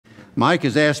Mike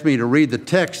has asked me to read the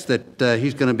text that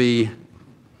he's going to be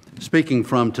speaking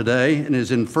from today, and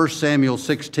is in 1 Samuel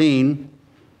 16,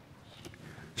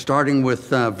 starting with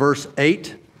verse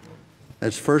 8.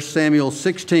 That's 1 Samuel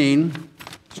 16,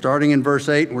 starting in verse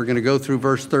 8, and we're going to go through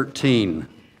verse 13.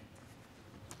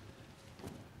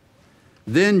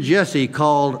 Then Jesse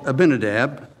called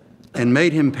Abinadab and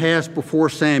made him pass before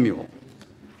Samuel.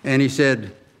 And he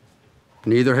said,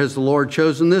 "Neither has the Lord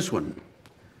chosen this one."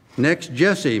 Next,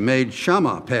 Jesse made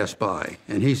Shammah pass by,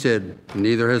 and he said,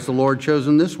 "Neither has the Lord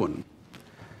chosen this one."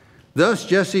 Thus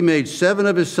Jesse made 7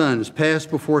 of his sons pass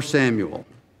before Samuel.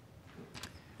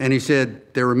 And he said,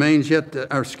 "There remains yet," but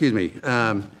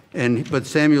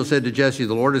Samuel said to Jesse,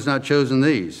 "The Lord has not chosen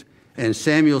these." And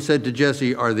Samuel said to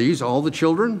Jesse, "Are these all the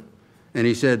children?" And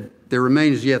he said, "There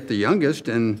remains yet the youngest,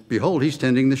 and behold, he's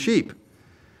tending the sheep."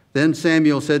 Then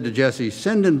Samuel said to Jesse,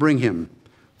 "Send and bring him,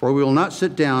 for we will not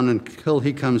sit down until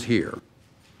he comes here."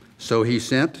 So he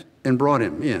sent and brought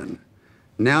him in.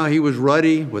 Now he was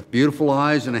ruddy, with beautiful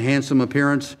eyes and a handsome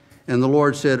appearance, and the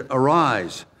Lord said,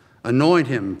 "Arise, anoint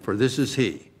him, for this is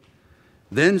he."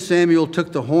 Then Samuel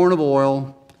took the horn of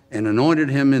oil and anointed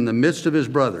him in the midst of his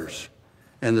brothers.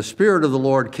 And the Spirit of the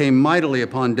Lord came mightily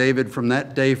upon David from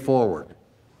that day forward.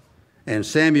 And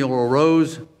Samuel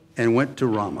arose and went to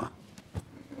Ramah.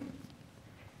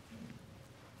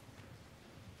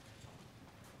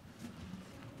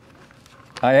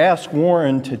 I asked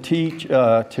Warren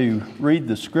to read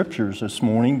the scriptures this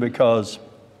morning because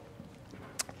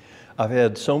I've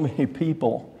had so many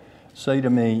people say to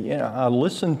me, I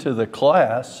listened to the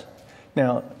class.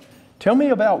 Now, tell me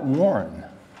about Warren.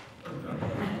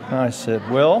 And I said,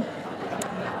 well,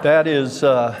 that is,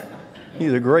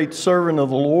 he's a great servant of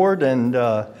the Lord. And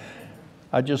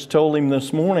I just told him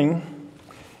this morning,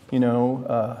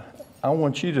 I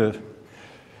want you to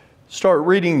start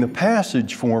reading the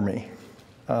passage for me.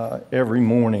 Every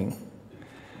morning.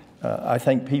 I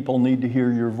think people need to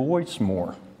hear your voice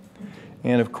more.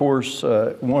 And of course,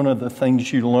 one of the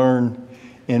things you learn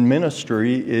in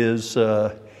ministry is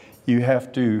you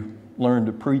have to learn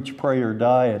to preach, pray, or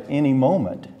die at any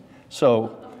moment.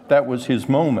 So that was his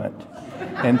moment.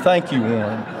 And thank you,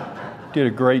 Warren. Did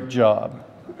a great job.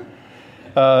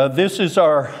 This is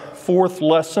our 4th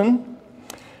lesson,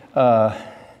 the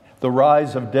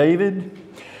rise of David,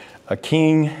 a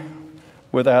king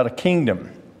without a kingdom.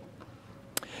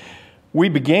 We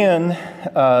began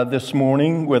this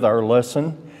morning with our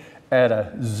lesson at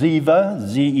a Zevah,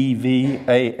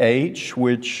 Z-E-V-A-H,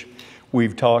 which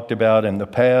we've talked about in the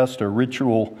past, a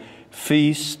ritual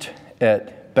feast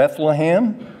at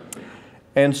Bethlehem.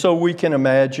 And so we can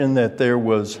imagine that there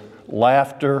was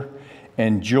laughter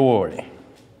and joy.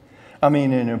 I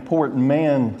mean, an important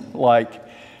man like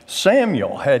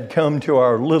Samuel had come to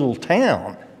our little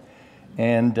town,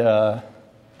 and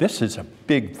this is a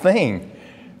big thing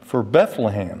for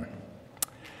Bethlehem.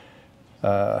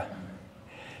 And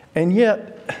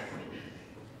yet,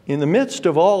 in the midst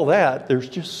of all that, there's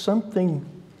just something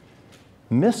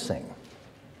missing,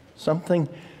 something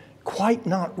quite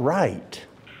not right.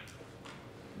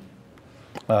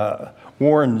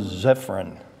 Warren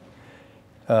Zevon,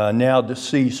 now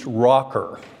deceased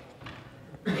rocker,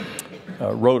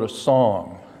 wrote a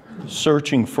song,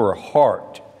 "Searching for a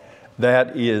Heart."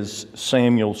 That is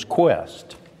Samuel's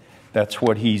quest. That's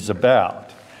what he's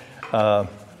about.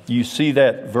 You see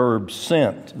that verb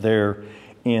 "sent" there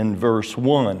in verse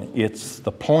 1. It's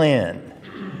the plan.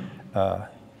 The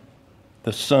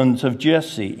sons of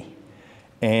Jesse,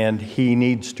 and he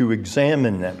needs to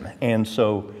examine them. And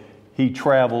so he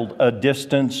traveled a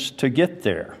distance to get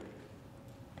there.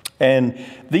 And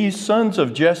these sons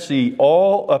of Jesse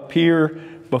all appear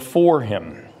before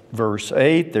him. Verse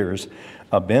 8, there's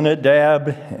Abinadab,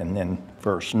 and then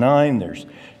verse 9, there's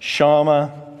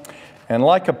Shammah. And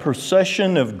like a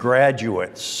procession of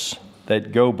graduates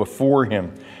that go before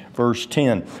him, verse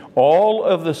 10, all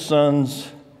of the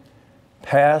sons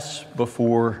pass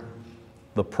before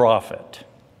the prophet.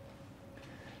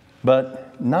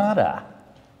 But nada,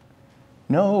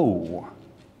 no,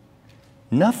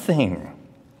 nothing,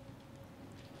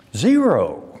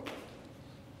 zero.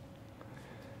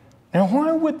 Now,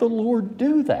 why would the Lord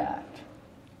do that?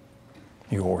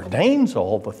 He ordains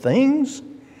all the things,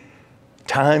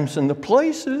 times and the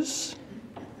places.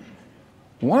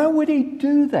 Why would he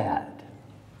do that?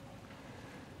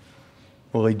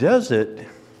 Well, he does it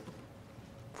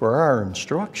for our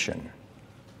instruction.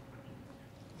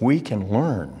 We can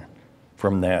learn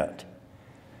from that.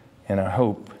 And I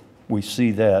hope we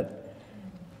see that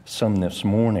some this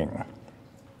morning.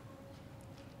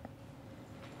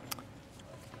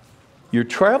 You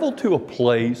travel to a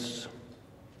place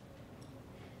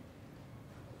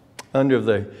under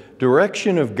the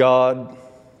direction of God,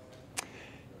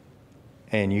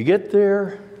 and you get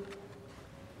there,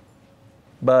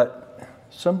 but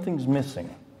something's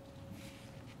missing.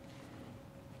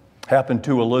 Happened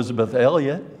to Elizabeth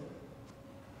Elliot.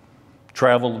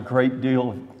 Traveled a great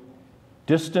deal of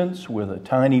distance with a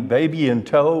tiny baby in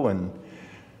tow, and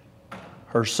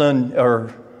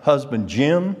her husband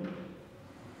Jim.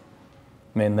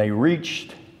 And they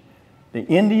reached the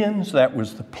Indians. That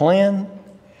was the plan.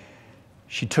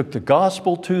 She took the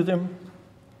gospel to them.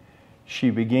 She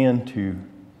began to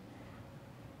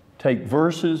take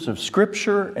verses of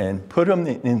Scripture and put them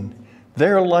in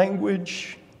their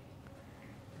language.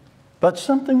 But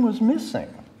something was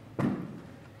missing.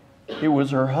 It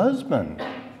was her husband.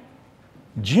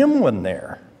 Jim wasn't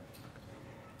there.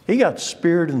 He got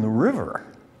speared in the river.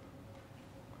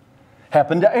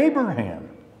 Happened to Abraham.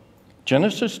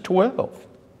 Genesis 12.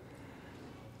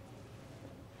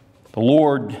 The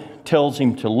Lord tells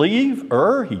him to leave.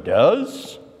 He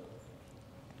does.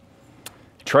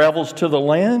 He travels to the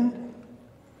land.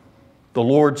 The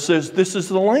Lord says, this is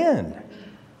the land.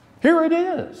 Here it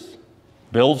is.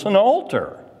 Builds an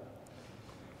altar.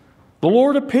 The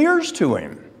Lord appears to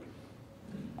him.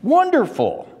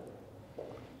 Wonderful.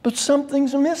 But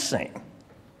something's missing.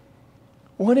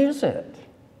 What is it?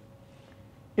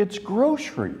 It's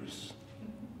groceries.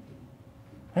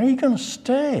 How are you going to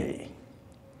stay?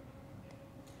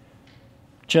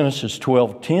 Genesis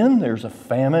 12:10, there's a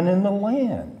famine in the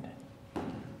land.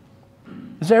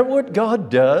 Is that what God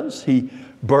does? He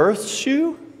births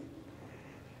you,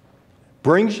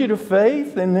 brings you to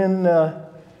faith, and then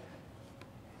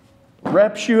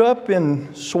wraps you up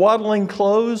in swaddling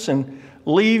clothes and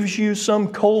leaves you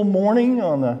some cold morning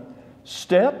on the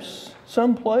steps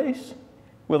someplace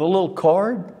with a little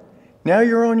card. Now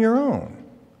you're on your own.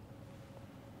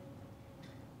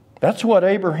 That's what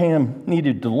Abraham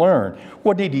needed to learn.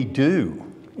 What did he do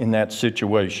in that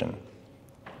situation?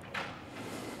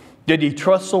 Did he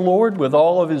trust the Lord with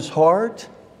all of his heart?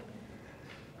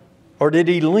 Or did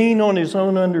he lean on his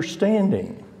own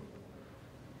understanding?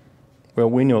 Well,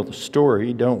 we know the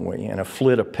story, don't we? In a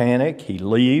flit of panic, he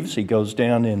leaves. He goes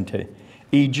down into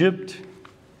Egypt.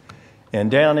 And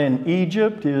down in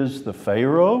Egypt is the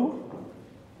Pharaoh.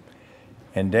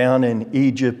 And down in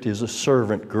Egypt is a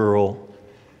servant girl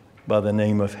by the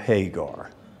name of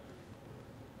Hagar.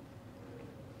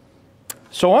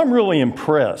 So I'm really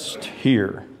impressed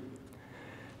here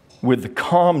with the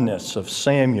calmness of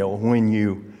Samuel when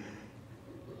you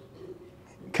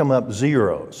come up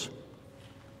zeros.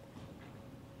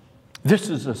 This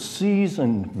is a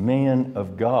seasoned man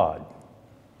of God,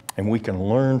 and we can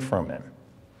learn from him.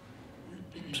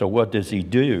 So what does he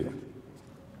do?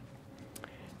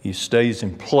 He stays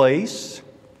in place.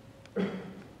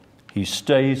 He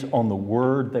stays on the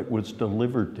word that was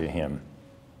delivered to him.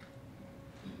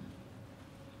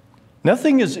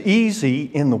 Nothing is easy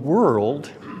in the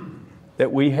world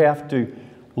that we have to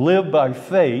live by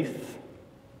faith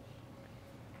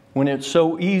when it's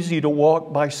so easy to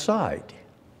walk by sight.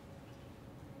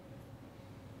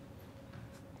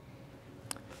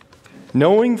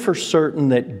 Knowing for certain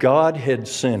that God had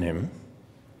sent him,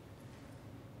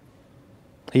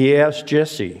 he asked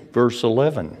Jesse, verse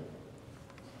 11,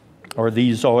 "Are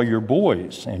these all your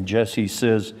boys?" And Jesse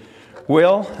says,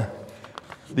 "Well,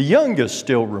 the youngest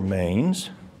still remains."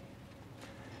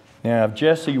 Now, if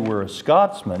Jesse were a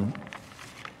Scotsman,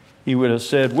 he would have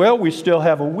said, "Well, we still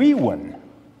have a wee one."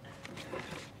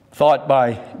 Thought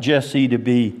by Jesse to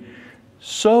be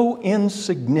so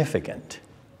insignificant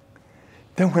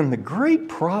that when the great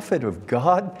prophet of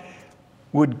God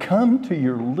would come to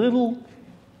your little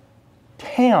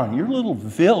town, your little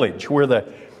village where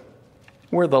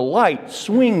the light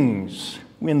swings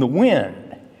in the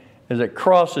wind as it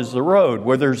crosses the road,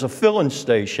 where there's a filling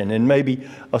station and maybe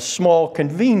a small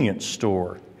convenience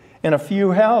store and a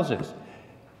few houses.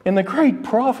 And the great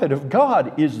prophet of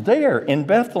God is there in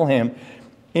Bethlehem,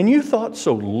 and you thought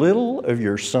so little of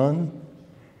your son,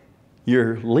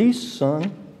 your least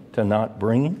son, to not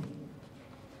bring him?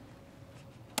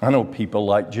 I know people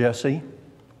like Jesse.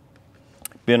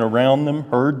 Been around them,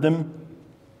 heard them.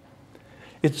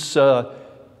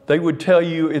 They would tell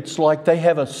you it's like they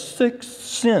have a sixth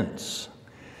sense,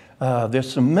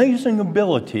 this amazing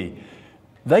ability.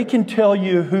 They can tell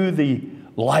you who the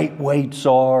lightweights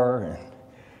are and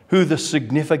who the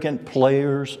significant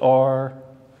players are.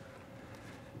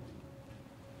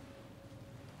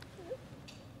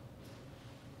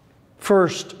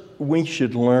 First, we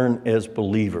should learn as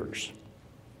believers.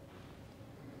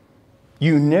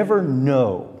 You never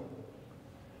know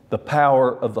the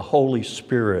power of the Holy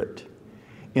Spirit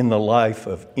in the life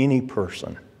of any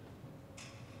person.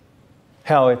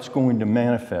 how it's going to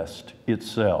manifest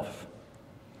itself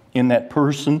in that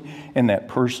person and that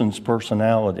person's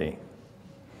personality.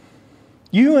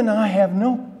 You and I have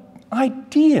no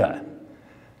idea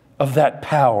of that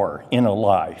power in a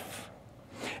life.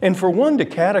 And for one to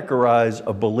categorize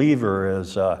a believer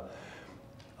as a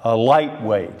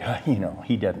lightweight,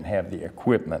 he doesn't have the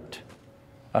equipment.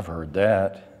 I've heard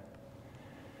that.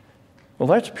 Well,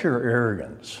 that's pure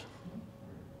arrogance.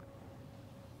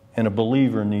 And a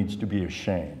believer needs to be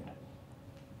ashamed.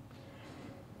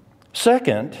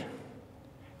 Second,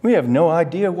 we have no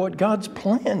idea what God's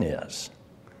plan is.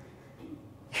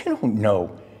 You don't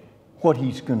know what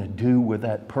He's going to do with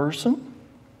that person.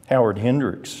 Howard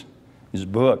Hendricks, his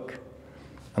book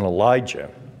on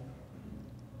Elijah,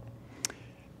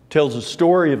 tells a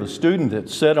story of a student that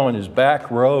sat on his back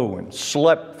row and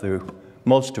slept through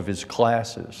most of his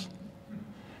classes.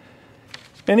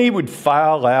 And he would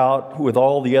file out with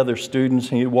all the other students,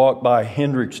 and he'd walk by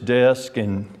Hendricks' desk,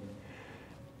 and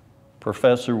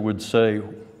professor would say,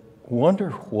 "Wonder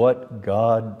what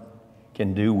God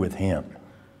can do with him."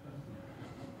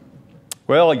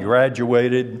 Well, he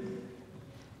graduated,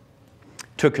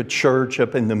 took a church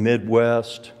up in the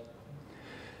Midwest,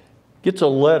 gets a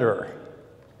letter,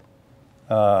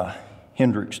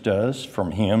 Hendricks does,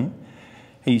 from him.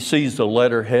 He sees the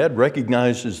letterhead,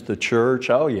 recognizes the church.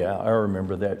 Oh yeah, I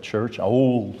remember that church,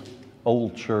 old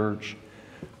church,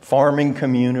 farming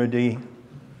community.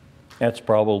 That's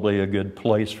probably a good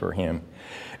place for him.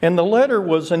 And the letter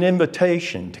was an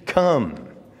invitation to come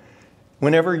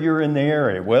whenever you're in the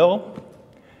area. Well,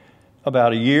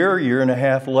 about a year and a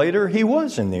half later, he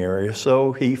was in the area,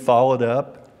 so he followed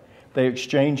up. They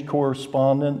exchanged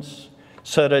correspondence,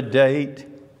 set a date.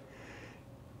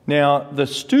 Now, the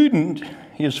student,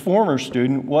 his former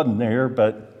student, wasn't there,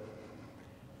 but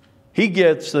he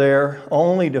gets there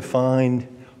only to find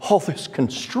all this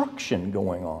construction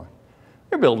going on.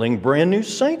 They're building a brand new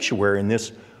sanctuary in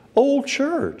this old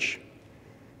church.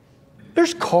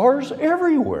 There's cars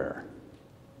everywhere.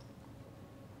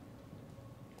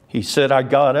 He said, I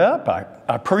got up,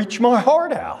 I preached my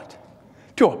heart out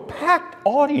to a packed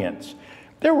audience.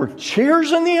 There were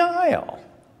chairs in the aisle.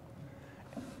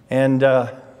 And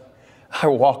I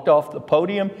walked off the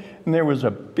podium, and there was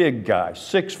a big guy,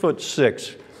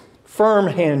 6'6", firm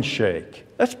handshake.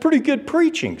 That's pretty good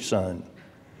preaching, son.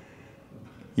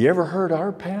 You ever heard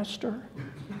our pastor?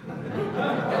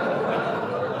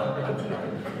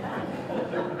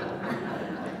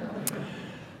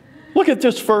 Look at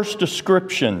this first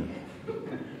description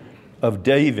of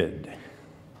David.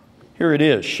 Here it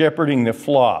is, shepherding the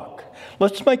flock.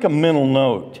 Let's make a mental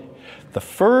note. The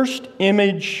first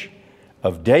image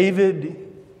of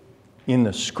David in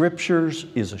the Scriptures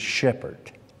is a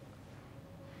shepherd.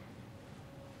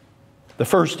 The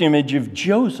first image of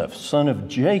Joseph, son of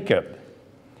Jacob,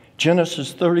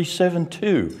 Genesis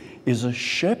 37:2, is a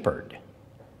shepherd.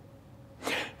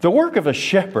 The work of a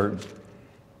shepherd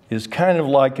is kind of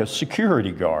like a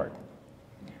security guard,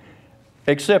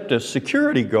 except a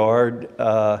security guard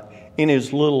in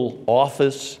his little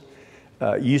office.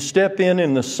 You step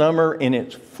in the summer and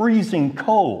it's freezing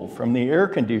cold from the air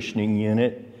conditioning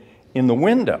unit in the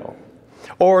window.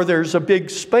 Or there's a big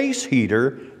space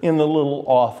heater in the little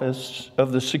office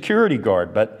of the security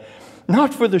guard, but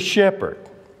not for the shepherd.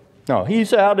 No,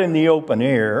 he's out in the open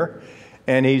air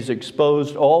and he's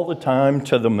exposed all the time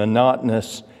to the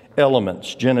monotonous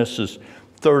elements. Genesis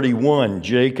 31,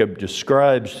 Jacob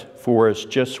describes for us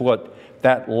just what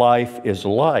that life is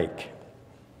like.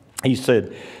 He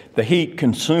said, the heat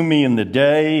consumed me in the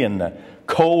day and the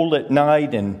cold at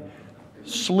night, and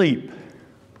sleep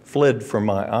fled from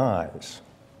my eyes.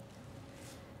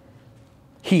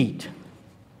 Heat.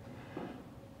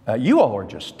 You all are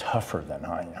just tougher than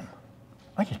I am.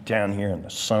 I get down here in the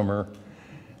summer,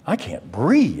 I can't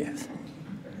breathe.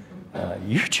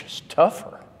 You're just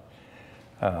tougher.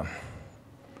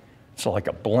 It's like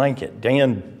a blanket.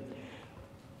 Dan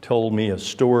told me a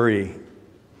story.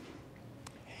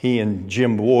 He and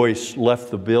Jim Boyce left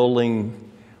the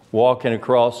building, walking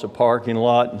across the parking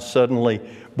lot, and suddenly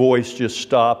Boyce just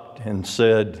stopped and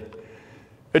said,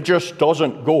 "It just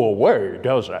doesn't go away,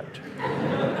 does it?"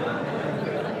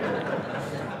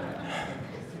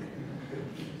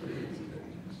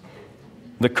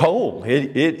 The cold,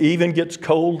 it even gets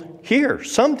cold here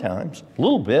sometimes, a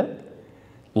little bit,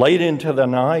 late into the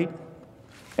night,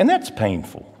 and that's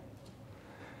painful.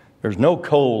 There's no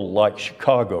cold like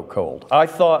Chicago cold. I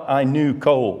thought I knew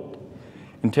cold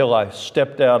until I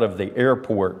stepped out of the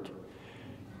airport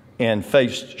and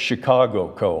faced Chicago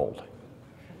cold.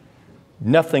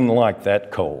 Nothing like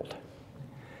that cold.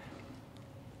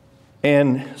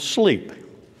 And sleep.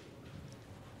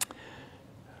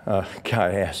 A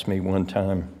guy asked me one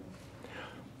time,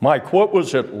 Mike, what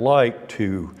was it like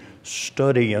to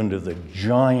study under the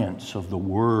giants of the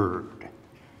Word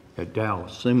at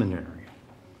Dallas Seminary?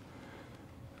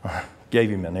 I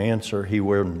gave him an answer he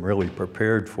wasn't really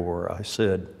prepared for. I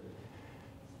said,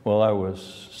 well, I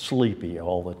was sleepy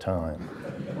all the time.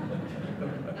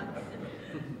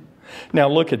 Now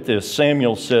look at this.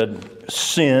 Samuel said,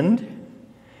 sinned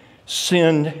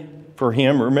for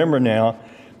him. Remember now,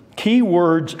 key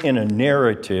words in a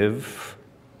narrative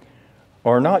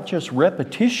are not just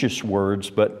repetitious words,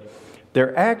 but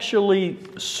they're actually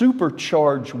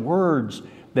supercharged words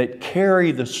that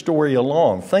carry the story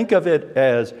along. Think of it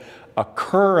as a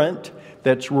current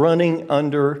that's running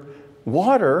under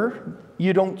water.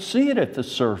 You don't see it at the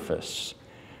surface.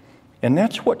 And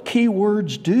that's what key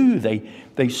words do. They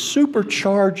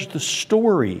supercharge the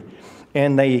story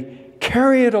and they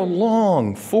carry it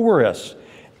along for us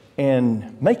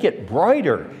and make it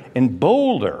brighter and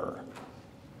bolder.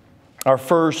 Our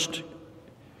first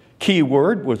key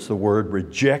word was the word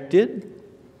rejected.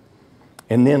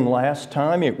 And then last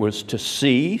time it was to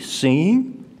see,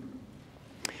 seeing.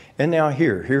 And now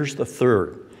here's the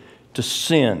third, to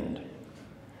send.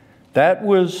 That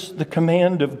was the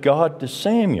command of God to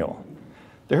Samuel.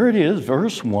 There it is,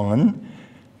 verse 1.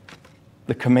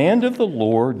 The command of the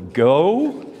Lord,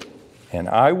 go, and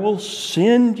I will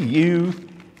send you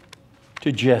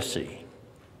to Jesse.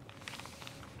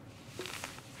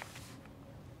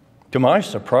 To my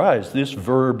surprise, this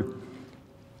verb,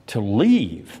 to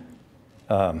leave,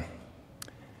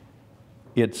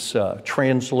 it's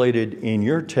translated in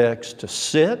your text to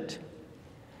sit.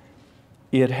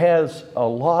 It has a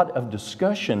lot of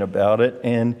discussion about it,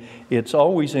 and it's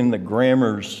always in the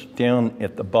grammars down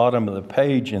at the bottom of the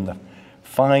page in the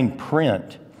fine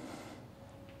print.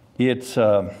 It's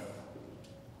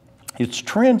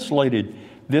translated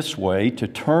this way, to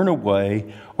turn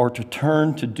away or to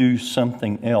turn to do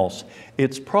something else.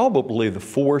 It's probably the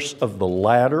force of the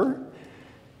latter,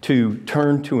 to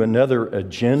turn to another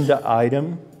agenda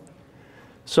item.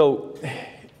 So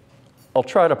I'll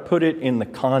try to put it in the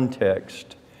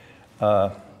context.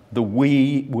 The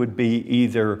we would be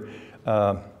either,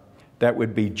 that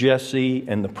would be Jesse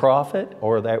and the prophet,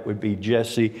 or that would be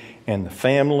Jesse and the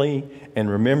family. And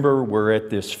remember, we're at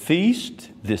this feast,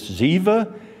 this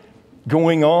Ziva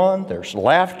going on. There's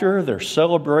laughter, there's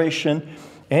celebration.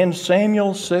 And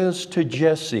Samuel says to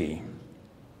Jesse,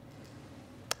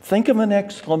 think of an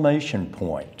exclamation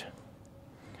point.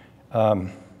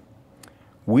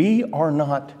 We are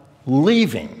not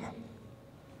leaving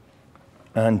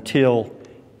until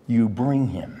you bring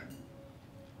him,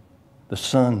 the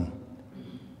son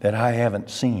that I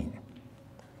haven't seen.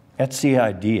 That's the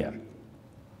idea.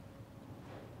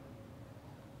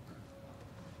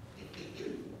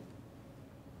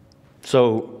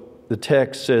 So the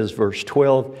text says, verse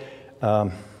 12,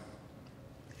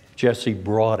 Jesse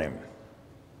brought him.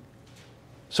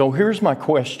 So here's my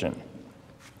question.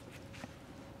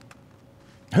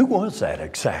 Who was that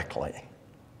exactly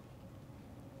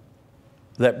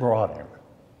that brought him?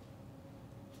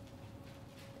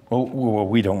 Well,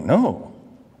 we don't know.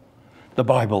 The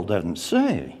Bible doesn't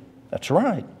say. That's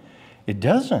right. It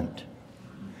doesn't.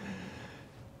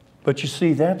 But you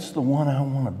see, that's the one I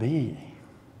want to be.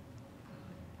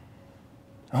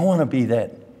 I want to be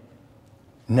that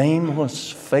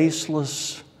nameless,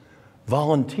 faceless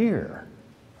volunteer.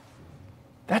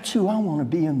 That's who I want to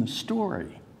be in the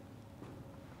story.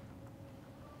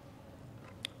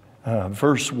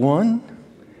 Verse 1,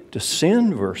 to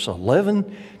sin. Verse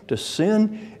 11, to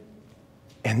sin.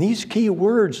 And these key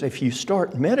words, if you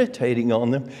start meditating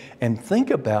on them and think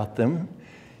about them,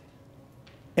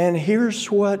 and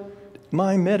here's what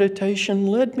my meditation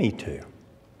led me to.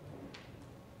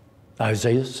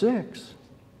 Isaiah 6.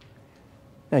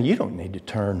 Now, you don't need to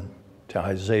turn to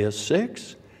Isaiah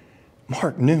 6.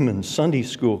 Mark Newman's Sunday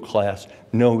school class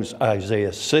knows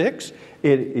Isaiah 6.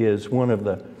 It is one of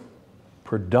the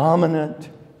predominant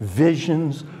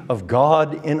visions of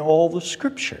God in all the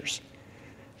scriptures.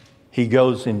 He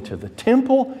goes into the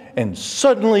temple, and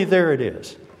suddenly there it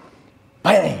is.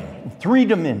 Bang! 3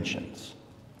 dimensions.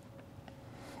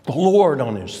 The Lord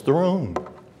on his throne.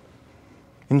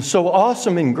 And so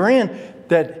awesome and grand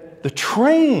that the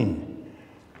train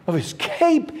of his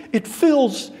cape, it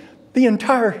fills the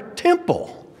entire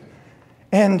temple.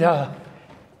 And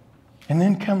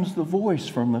then comes the voice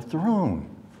from the throne,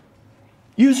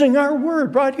 using our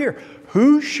word right here.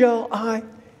 Who shall I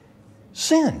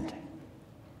send?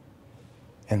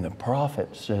 And the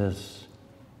prophet says,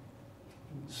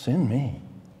 send me.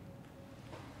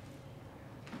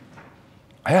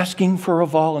 Asking for a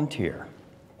volunteer.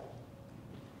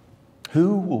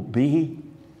 Who will be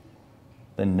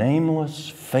the nameless,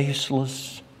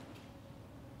 faceless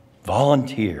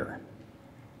volunteer,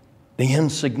 the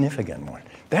insignificant one?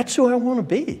 That's who I want to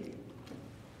be.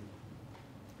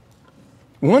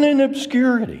 One in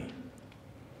obscurity,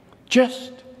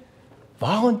 just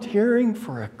volunteering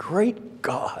for a great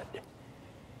God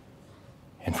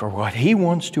and for what He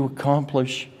wants to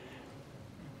accomplish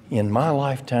in my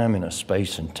lifetime in a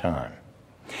space and time.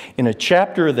 In a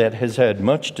chapter that has had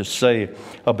much to say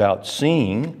about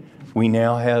seeing, we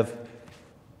now have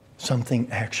something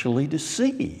actually to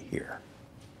see here.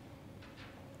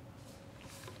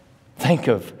 Think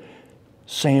of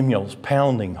Samuel's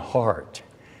pounding heart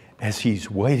as he's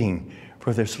waiting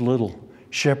for this little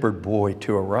shepherd boy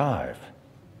to arrive.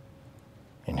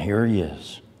 And here he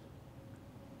is,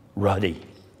 ruddy.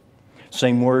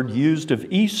 Same word used of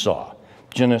Esau,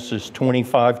 Genesis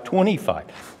 25:25.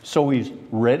 So he's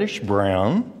reddish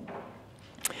brown,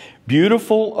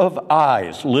 beautiful of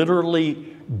eyes,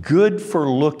 literally good for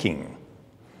looking.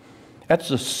 That's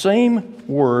the same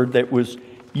word that was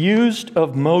used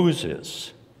of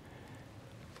Moses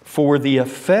for the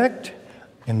effect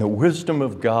and the wisdom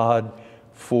of God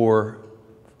for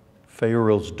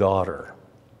Pharaoh's daughter.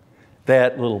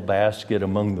 That little basket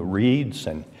among the reeds,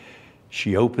 and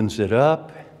she opens it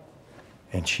up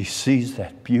and she sees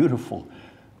that beautiful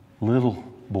little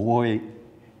boy,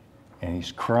 and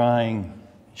he's crying.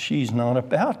 She's not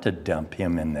about to dump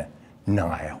him in the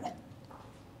Nile.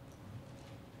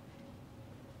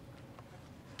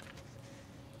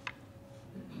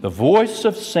 The voice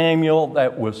of Samuel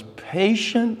that was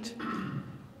patient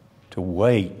to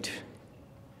wait,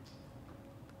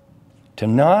 to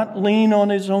not lean on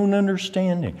his own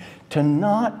understanding, to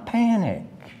not panic,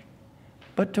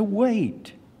 but to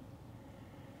wait.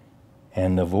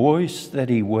 And the voice that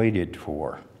he waited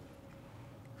for,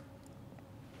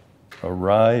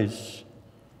 arise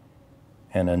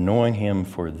and anoint him,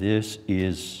 for this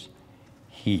is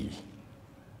he.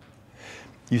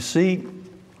 You see,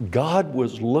 God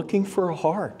was looking for a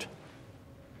heart,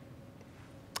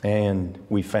 and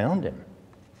we found him.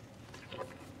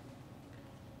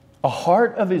 A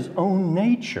heart of his own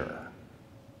nature.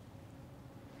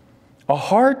 A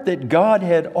heart that God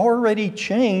had already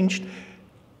changed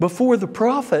before the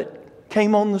prophet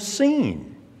came on the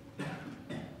scene.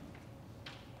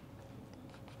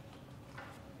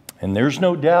 And there's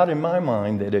no doubt in my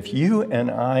mind that if you and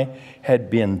I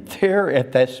had been there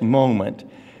at this moment,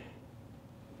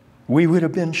 we would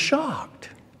have been shocked.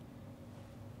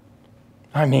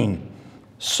 I mean,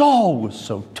 Saul was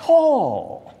so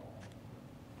tall,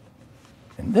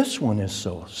 and this one is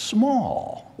so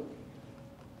small.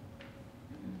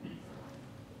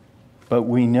 But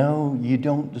we know you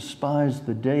don't despise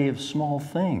the day of small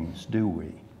things, do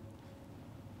we?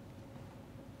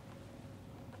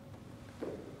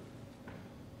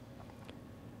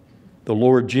 The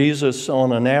Lord Jesus,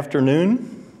 on an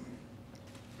afternoon,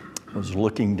 was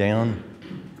looking down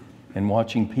and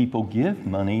watching people give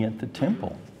money at the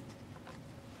temple.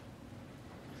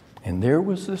 And there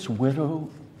was this widow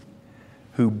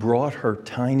who brought her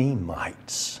tiny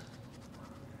mites.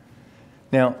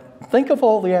 Now, think of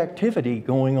all the activity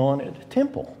going on at the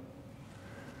temple.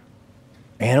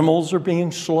 Animals are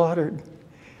being slaughtered.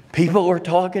 People are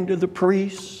talking to the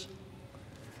priests.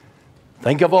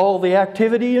 Think of all the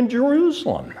activity in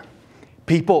Jerusalem.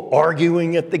 People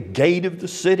arguing at the gate of the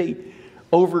city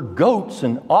over goats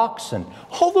and oxen.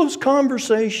 All those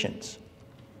conversations.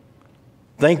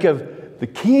 Think of the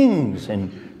kings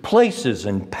and places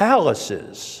and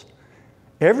palaces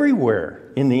everywhere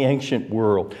in the ancient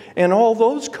world, and all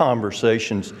those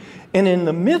conversations. And in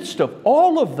the midst of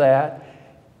all of that,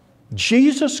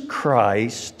 Jesus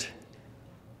Christ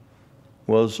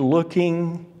was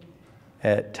looking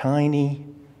at tiny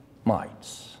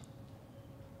mites.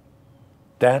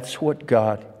 That's what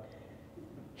got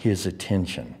his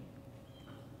attention.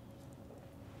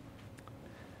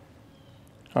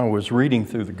 I was reading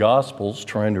through the Gospels,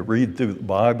 trying to read through the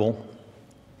Bible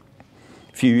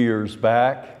a few years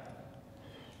back,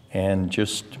 and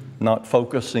just not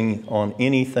focusing on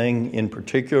anything in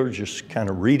particular, just kind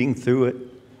of reading through it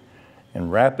and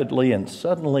rapidly, and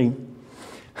suddenly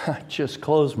I just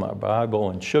closed my Bible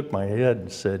and shook my head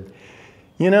and said,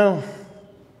 you know,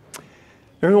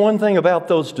 there's one thing about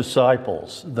those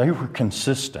disciples. They were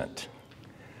consistently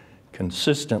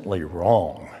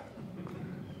wrong,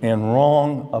 and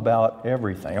wrong about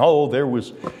everything. Oh, there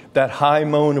was that high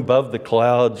moan above the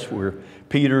clouds where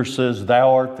Peter says,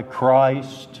 "Thou art the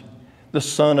Christ, the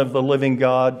Son of the living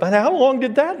God." But how long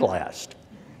did that last?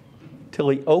 Till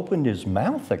he opened his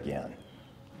mouth again.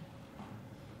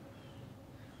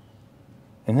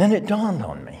 And then it dawned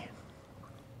on me.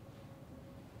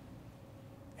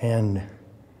 And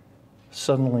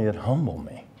suddenly it humbled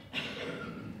me.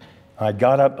 I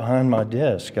got up behind my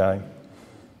desk. I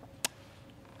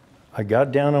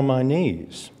got down on my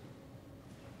knees.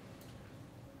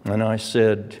 And I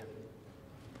said,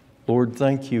 Lord,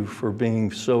 thank you for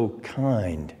being so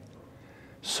kind,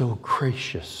 so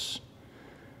gracious,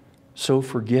 so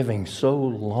forgiving, so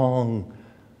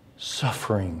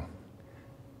long-suffering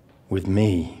with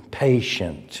me,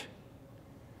 patient.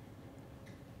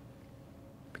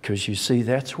 Because you see,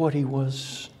 that's what he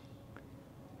was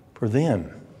for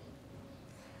them.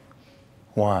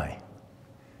 Why?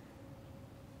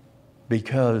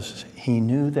 Because he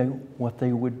knew what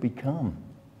they would become.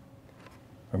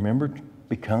 Remember,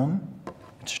 become?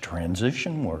 It's a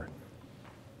transition word.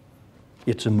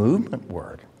 It's a movement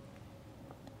word.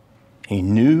 He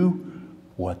knew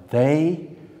what they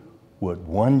would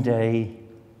one day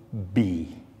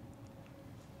be.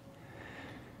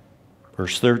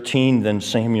 Verse 13, then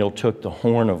Samuel took the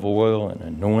horn of oil and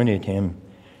anointed him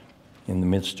in the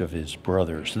midst of his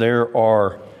brothers. There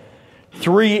are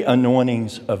 3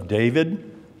 anointings of David.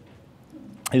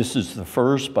 This is the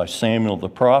first by Samuel the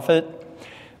prophet,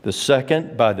 the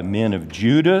second by the men of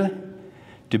Judah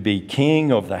to be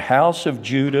king of the house of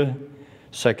Judah,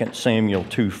 2 Samuel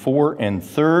 2:4, and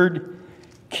third,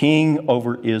 king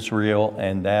over Israel,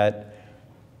 and that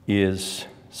is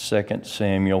 2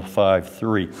 Samuel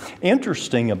 5:3.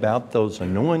 Interesting about those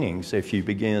anointings, if you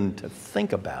begin to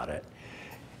think about it,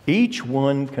 each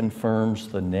one confirms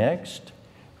the next,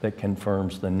 that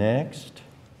confirms the next,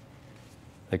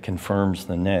 that confirms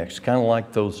the next. Kind of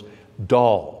like those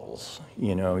dolls.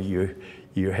 You know, you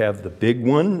have the big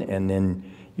one, and then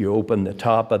you open the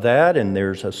top of that, and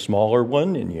there's a smaller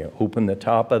one, and you open the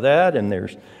top of that, and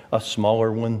there's a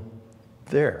smaller one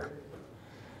there.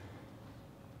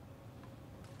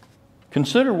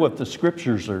 Consider what the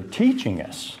Scriptures are teaching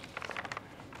us.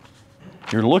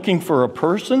 You're looking for a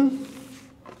person?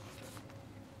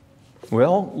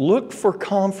 Well, look for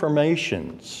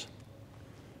confirmations.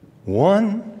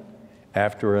 One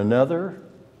after another,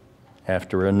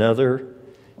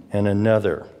 and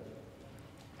another.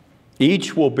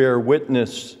 Each will bear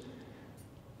witness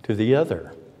to the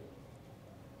other.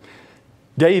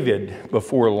 David,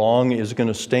 before long, is going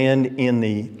to stand in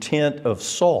the tent of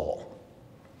Saul.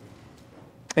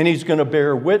 And he's going to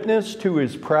bear witness to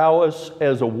his prowess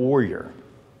as a warrior.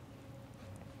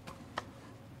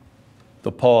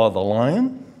 The paw of the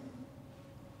lion,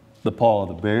 the paw of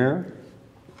the bear,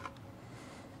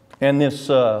 and this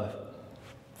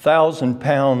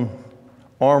 1,000-pound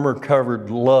armor-covered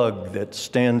lug that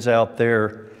stands out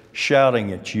there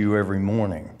shouting at you every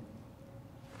morning.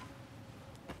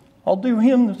 I'll do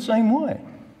him the same way.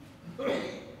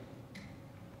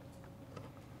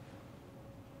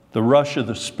 The rush of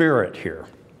the Spirit here.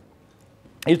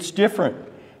 It's different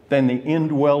than the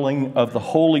indwelling of the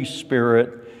Holy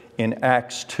Spirit in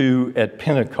Acts 2 at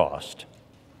Pentecost.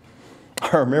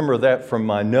 I remember that from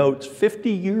my notes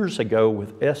 50 years ago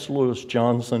with S. Lewis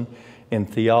Johnson in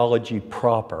Theology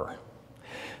Proper.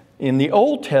 In the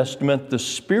Old Testament, the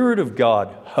Spirit of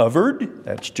God hovered,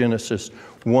 that's Genesis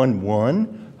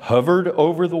 1:1, hovered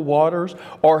over the waters,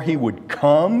 or he would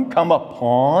come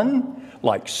upon,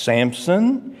 like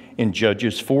Samson in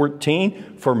Judges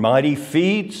 14, for mighty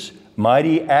feats,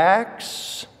 mighty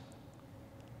acts.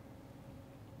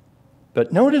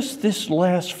 But notice this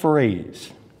last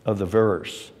phrase of the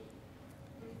verse,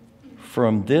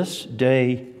 from this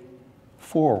day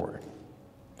forward.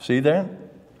 See that?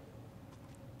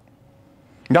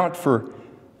 Not for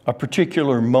a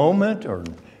particular moment or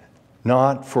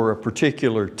not for a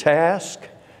particular task.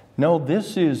 No,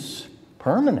 this is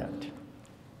permanent.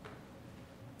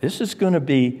 This is going to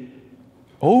be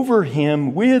over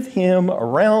him, with him,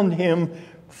 around him,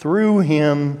 through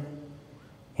him,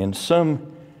 in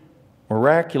some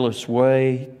miraculous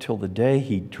way till the day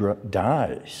he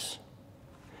dies.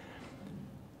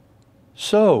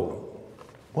 So,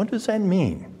 what does that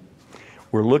mean?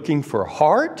 We're looking for a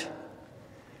heart.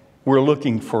 We're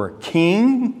looking for a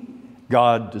king.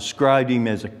 God described him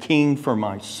as a king for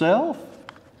myself.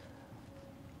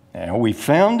 And we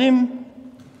found him.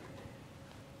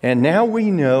 And now we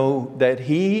know that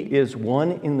he is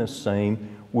one and the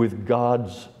same with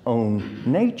God's own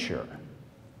nature.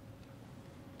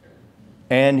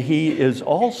 And he is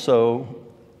also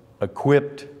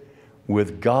equipped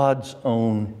with God's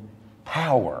own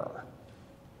power.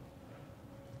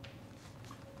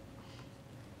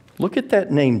 Look at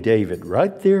that name David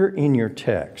right there in your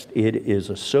text. It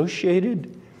is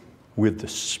associated with the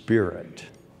Spirit.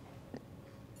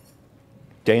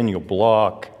 Daniel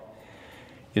Block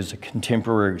is a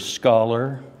contemporary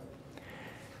scholar.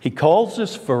 He calls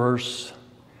this verse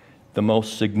the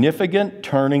most significant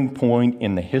turning point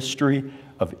in the history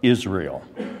of Israel.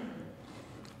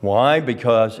 Why?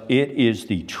 Because it is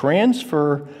the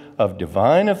transfer of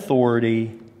divine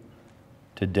authority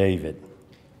to David.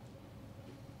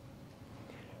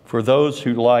 For those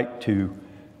who like to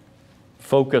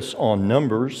focus on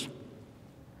numbers,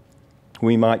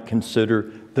 we might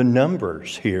consider the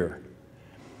numbers here.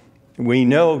 We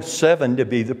know 7 to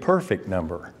be the perfect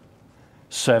number,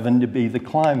 7 to be the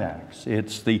climax.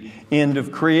 It's the end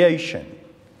of creation.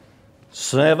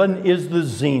 7 is the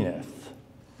zenith.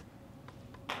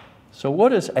 So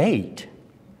what is 8?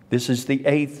 This is the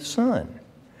 8th son.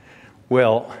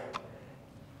 Well,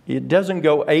 it doesn't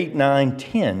go 8, 9,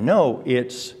 10. No,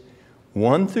 it's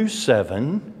 1 through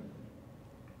 7,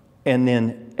 and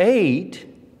then 8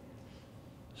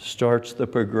 starts the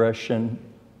progression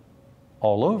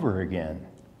all over again.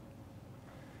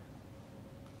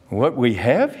 What we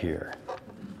have here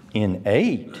in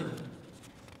 8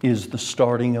 is the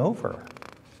starting over,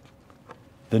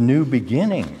 the new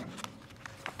beginning.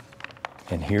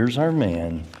 And here's our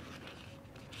man,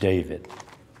 David.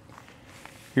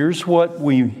 Here's what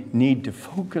we need to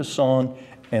focus on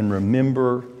and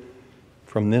remember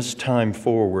from this time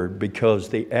forward, because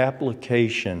the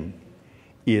application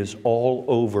is all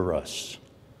over us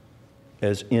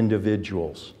as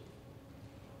individuals.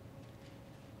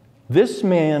 This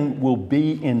man will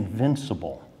be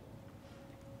invincible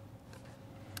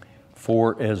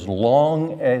for as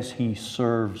long as he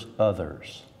serves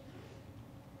others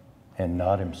and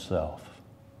not himself.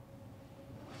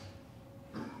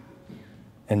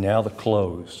 And now the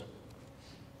close.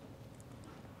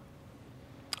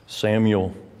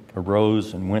 Samuel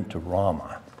arose and went to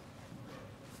Ramah.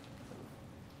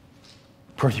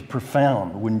 Pretty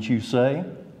profound, wouldn't you say?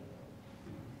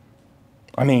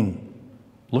 I mean,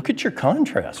 look at your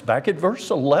contrast. Back at verse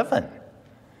 11.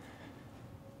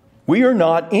 We are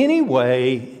not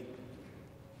anyway,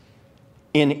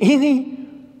 in any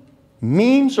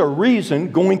means or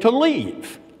reason, going to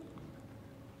leave.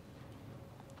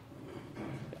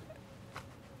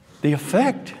 The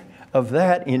effect of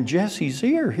that in Jesse's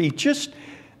ear, he just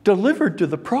delivered to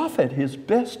the prophet his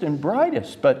best and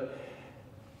brightest. But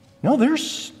no,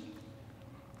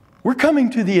 we're coming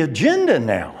to the agenda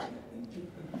now.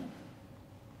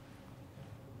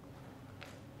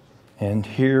 And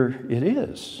here it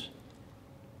is.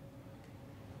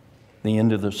 The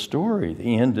end of the story,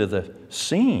 the end of the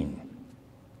scene.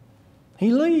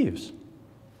 He leaves.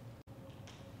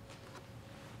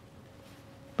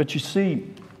 But you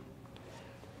see,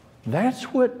 that's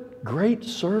what great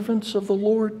servants of the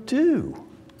Lord do.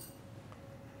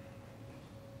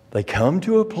 They come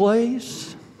to a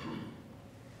place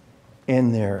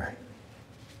and they're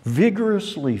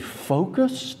vigorously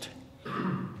focused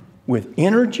with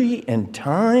energy and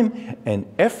time and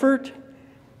effort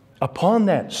upon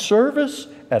that service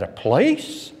at a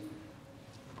place.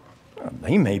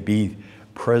 They may be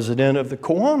president of the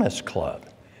Kiwanis Club.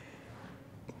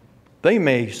 They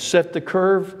may set the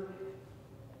curve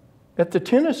at the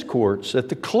tennis courts, at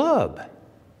the club.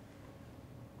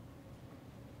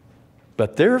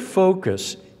 But their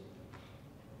focus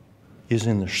is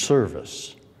in their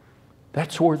service.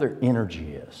 That's where their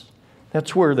energy is.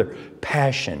 That's where their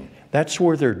passion, that's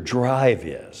where their drive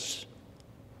is.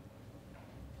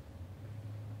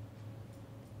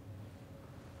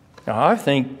 Now, I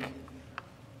think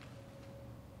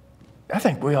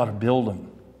we ought to build a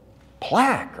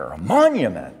plaque or a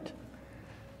monument.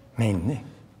 I mean,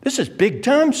 this is big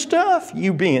time stuff,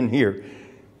 you being here.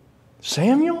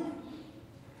 Samuel?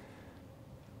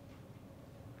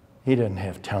 He doesn't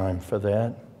have time for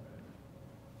that.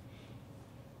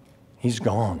 He's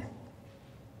gone.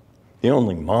 The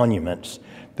only monuments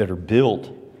that are built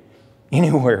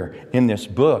anywhere in this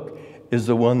book is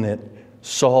the one that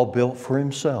Saul built for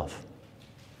himself.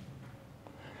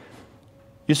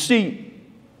 You see,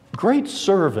 great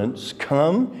servants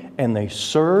come and they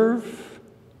serve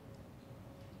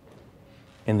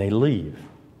and they leave.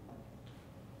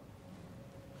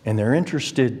 And they're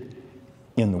interested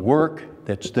in the work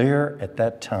that's there at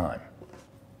that time.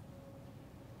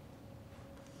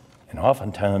 And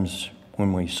oftentimes,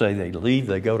 when we say they leave,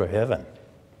 they go to heaven.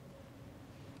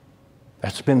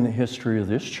 That's been the history of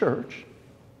this church.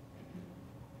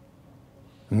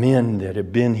 Men that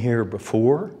have been here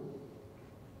before,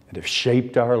 that have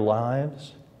shaped our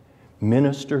lives,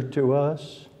 ministered to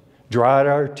us, dried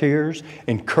our tears,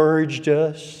 encouraged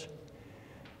us,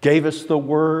 gave us the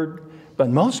word, but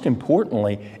most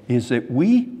importantly is that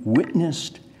we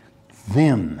witnessed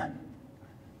them,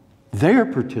 their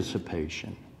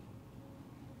participation,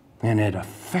 and it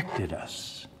affected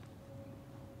us.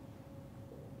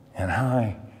 And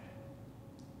I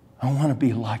I want to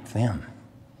be like them.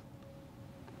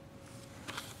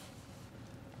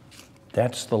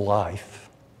 That's the life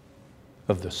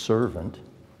of the servant.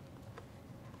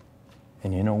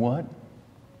 And you know what?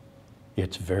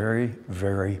 It's very,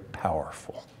 very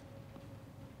powerful.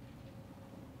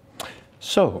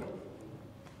 So,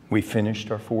 we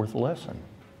finished our fourth lesson.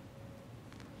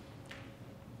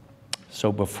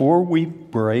 So before we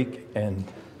break, and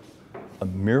a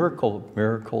miracle of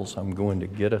miracles, I'm going to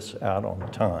get us out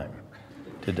on time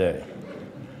today.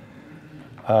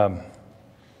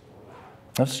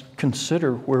 Let's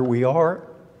consider where we are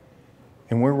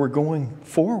and where we're going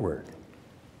forward.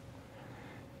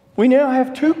 We now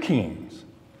have two kings,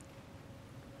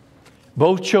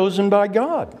 both chosen by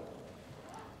God,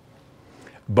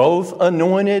 both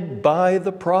anointed by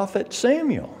the prophet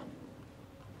Samuel.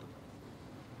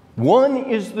 One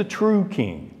is the true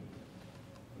king.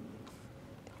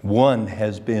 One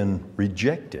has been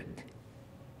rejected.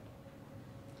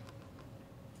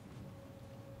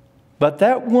 But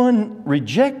that one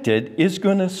rejected is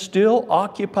going to still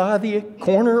occupy the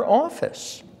corner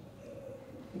office.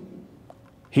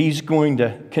 He's going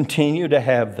to continue to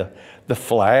have the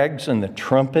flags and the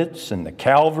trumpets and the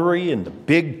cavalry and the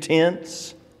big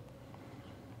tents.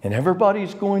 And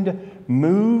everybody's going to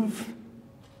move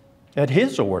at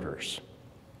his orders.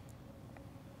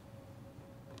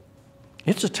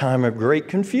 It's a time of great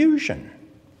confusion.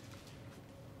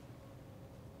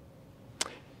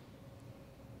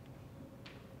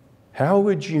 How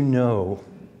would you know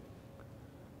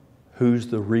who's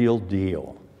the real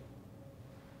deal?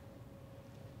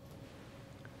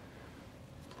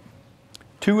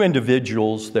 Two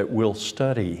individuals that we'll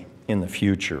study in the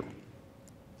future.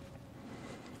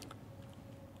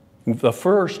 The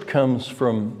first comes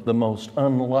from the most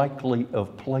unlikely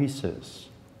of places.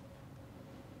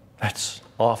 That's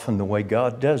often the way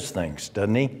God does things,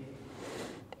 doesn't He?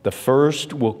 The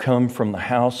first will come from the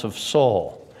house of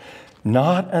Saul,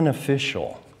 not an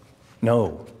official.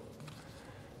 No,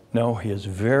 his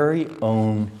very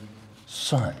own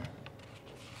son.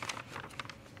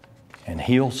 And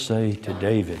he'll say to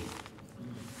David,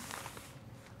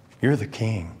 "You're the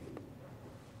king.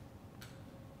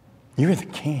 You're the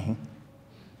king."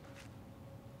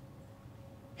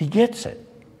 He gets it.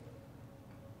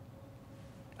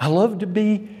 I love to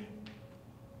be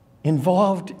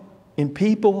involved in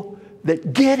people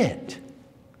that get it.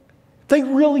 They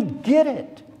really get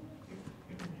it.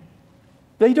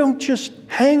 They don't just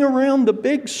hang around the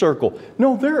big circle.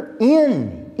 No, they're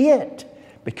in it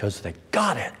because they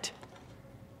got it.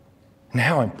 And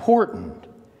how important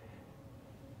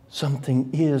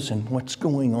something is and what's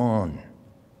going on.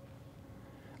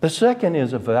 The second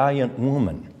is a valiant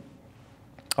woman,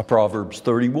 a Proverbs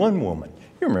 31 woman.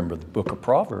 You remember the book of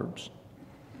Proverbs.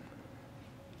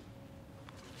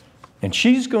 And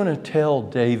she's going to tell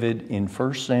David in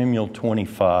 1 Samuel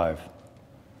 25,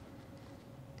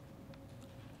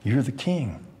 "You're the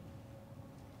king.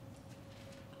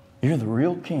 You're the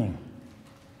real king."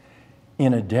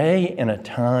 In a day and a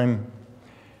time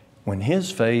when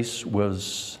his face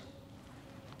was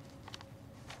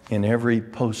in every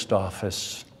post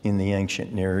office in the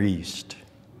ancient Near East,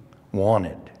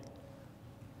 wanted.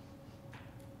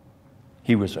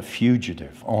 He was a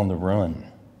fugitive on the run.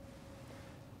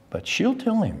 But she'll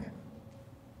tell him,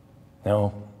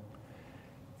 "No,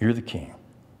 you're the king."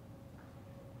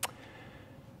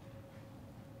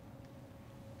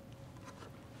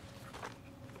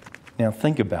 Now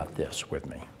think about this with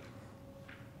me.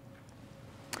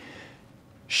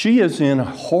 She is in a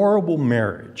horrible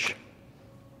marriage.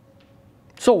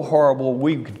 So horrible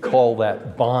we could call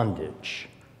that bondage.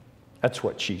 That's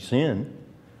what she's in.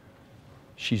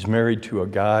 She's married to a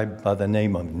guy by the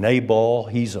name of Nabal.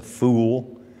 He's a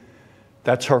fool.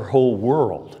 That's her whole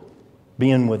world,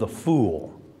 being with a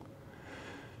fool.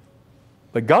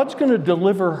 But God's going to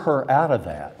deliver her out of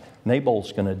that.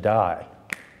 Nabal's going to die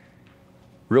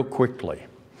real quickly.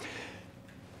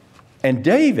 And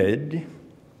David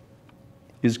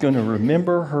is going to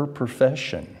remember her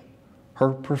profession. Her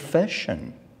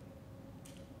profession.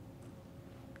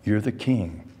 You're the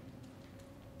king.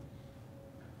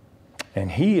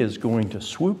 And he is going to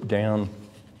swoop down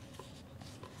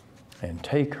and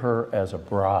take her as a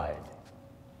bride.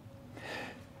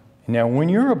 Now, when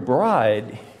you're a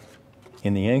bride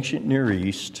in the ancient Near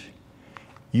East,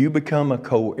 you become a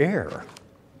co-heir.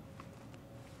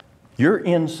 You're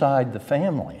inside the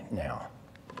family now.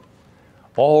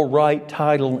 All right,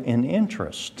 title, and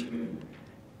interest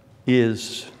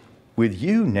is with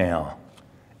you now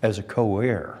as a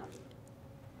co-heir.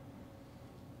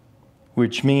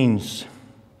 Which means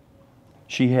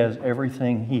she has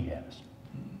everything he has.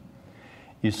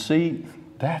 You see,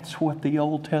 that's what the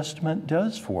Old Testament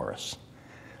does for us.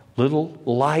 Little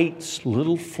lights,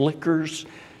 little flickers,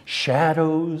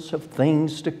 shadows of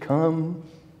things to come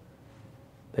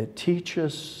that teach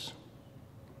us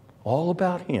all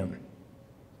about Him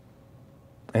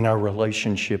and our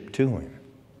relationship to Him.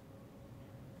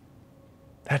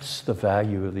 That's the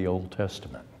value of the Old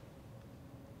Testament.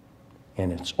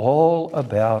 And it's all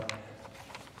about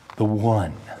the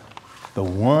one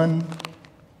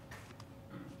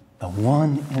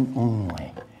and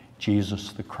only,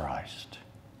 Jesus the Christ.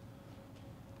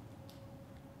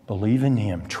 Believe in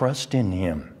Him, trust in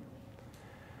Him.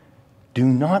 Do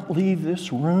not leave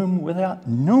this room without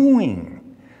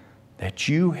knowing that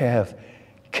you have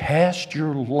cast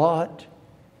your lot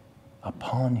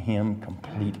upon Him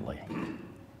completely.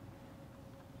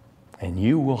 And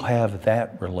you will have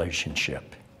that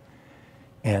relationship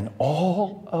and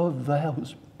all of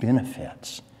those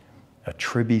benefits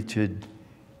attributed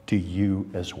to you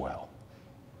as well.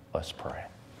 Let's pray.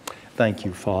 Thank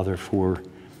you, Father, for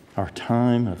our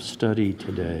time of study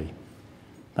today.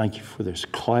 Thank you for this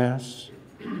class,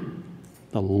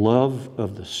 the love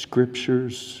of the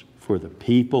Scriptures for the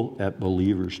people at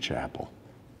Believers Chapel.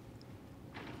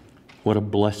 What a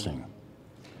blessing.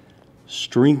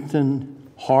 Strengthen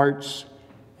hearts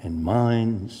and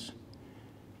minds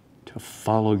to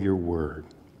follow your word,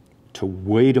 to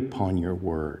wait upon your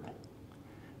word,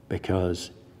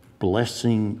 because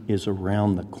blessing is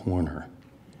around the corner.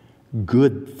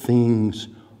 Good things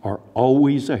are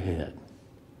always ahead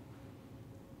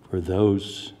for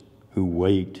those who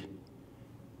wait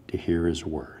to hear His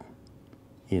word.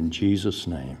 In Jesus'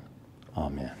 name,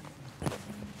 amen.